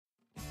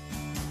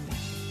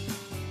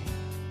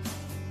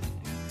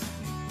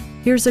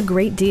Here's a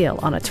great deal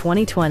on a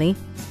 2020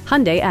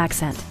 Hyundai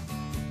Accent.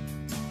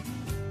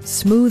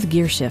 Smooth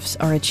gear shifts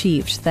are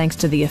achieved thanks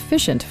to the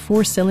efficient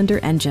 4-cylinder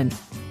engine.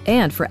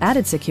 And for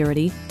added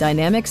security,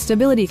 dynamic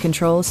stability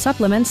control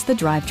supplements the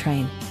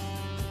drivetrain.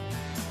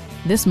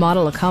 This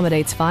model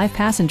accommodates 5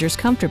 passengers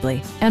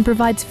comfortably and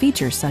provides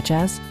features such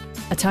as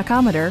a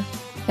tachometer,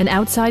 an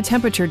outside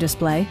temperature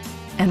display,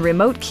 and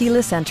remote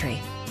keyless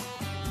entry.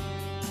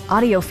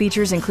 Audio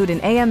features include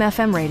an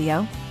AM/FM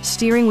radio,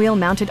 steering wheel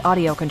mounted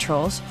audio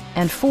controls,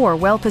 and 4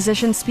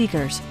 well-positioned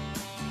speakers.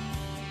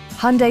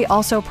 Hyundai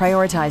also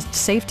prioritized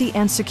safety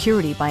and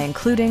security by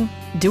including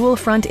dual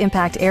front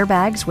impact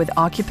airbags with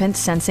occupant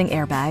sensing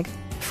airbag,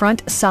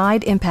 front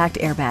side impact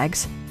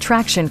airbags,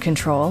 traction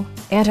control,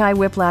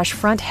 anti-whiplash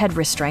front head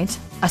restraints,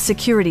 a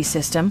security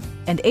system,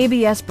 and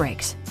ABS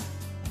brakes.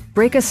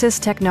 Brake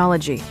Assist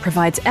technology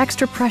provides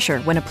extra pressure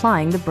when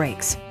applying the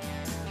brakes.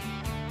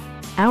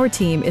 Our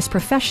team is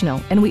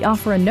professional and we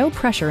offer a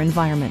no-pressure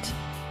environment.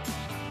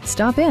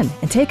 Stop in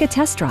and take a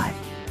test drive.